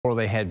Before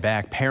they head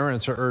back,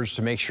 parents are urged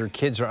to make sure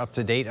kids are up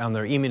to date on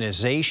their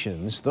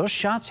immunizations. Those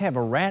shots have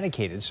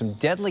eradicated some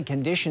deadly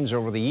conditions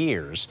over the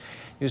years.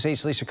 News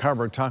 8's Lisa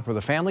Carberg talked with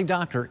a family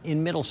doctor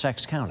in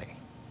Middlesex County.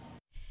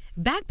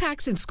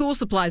 Backpacks and school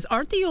supplies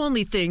aren't the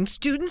only thing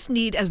students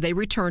need as they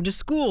return to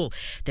school.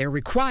 They're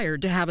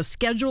required to have a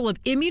schedule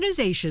of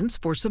immunizations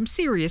for some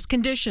serious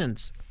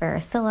conditions.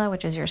 Varicella,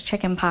 which is your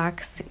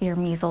chickenpox, your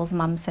measles,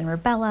 mumps, and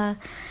rubella,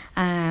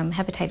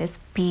 hepatitis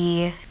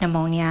B,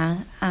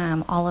 pneumonia,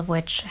 all of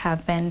which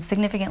have been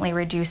significantly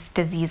reduced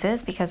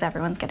diseases because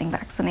everyone's getting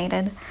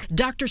vaccinated.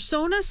 Dr.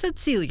 Sona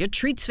Cecilia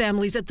treats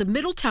families at the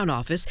Middletown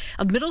office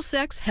of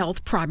Middlesex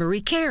Health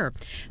Primary Care.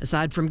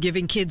 Aside from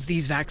giving kids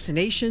these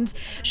vaccinations,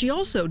 she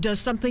also does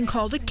something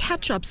called a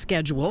catch-up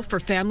schedule for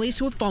families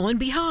who have fallen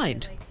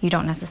behind. You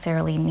don't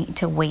necessarily need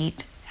to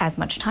wait as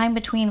much time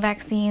between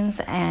vaccines,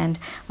 and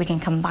we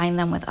can combine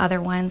them with other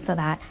ones so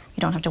that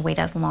you don't have to wait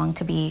as long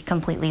to be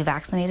completely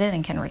vaccinated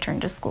and can return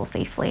to school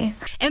safely.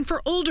 And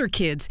for older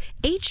kids,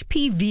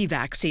 HPV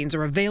vaccines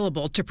are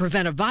available to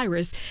prevent a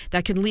virus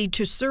that can lead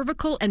to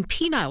cervical and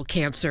penile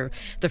cancer.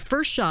 The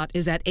first shot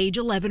is at age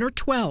 11 or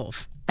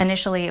 12.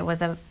 Initially, it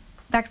was a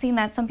vaccine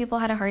that some people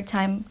had a hard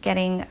time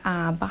getting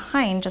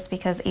behind just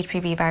because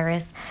HPV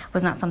virus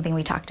was not something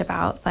we talked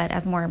about. But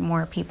as more and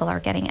more people are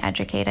getting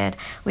educated,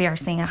 we are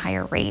seeing a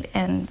higher rate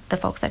in the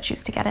folks that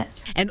choose to get it.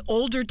 And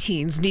older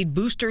teens need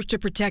boosters to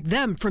protect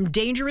them from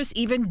dangerous,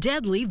 even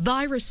deadly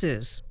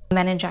viruses.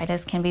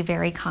 Meningitis can be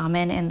very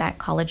common in that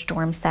college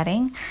dorm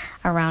setting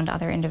around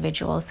other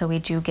individuals. So we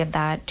do give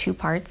that 2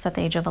 parts at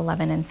the age of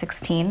 11 and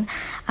 16,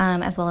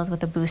 as well as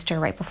with a booster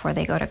right before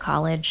they go to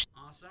college.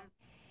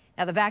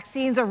 Now, the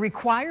vaccines are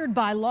required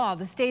by law.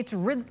 The state's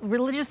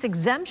religious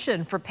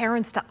exemption for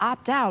parents to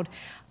opt out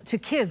to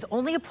kids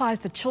only applies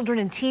to children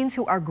and teens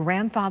who are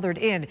grandfathered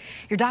in.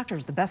 Your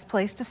doctor's the best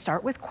place to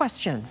start with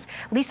questions.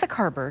 Lisa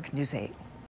Carberg, News 8.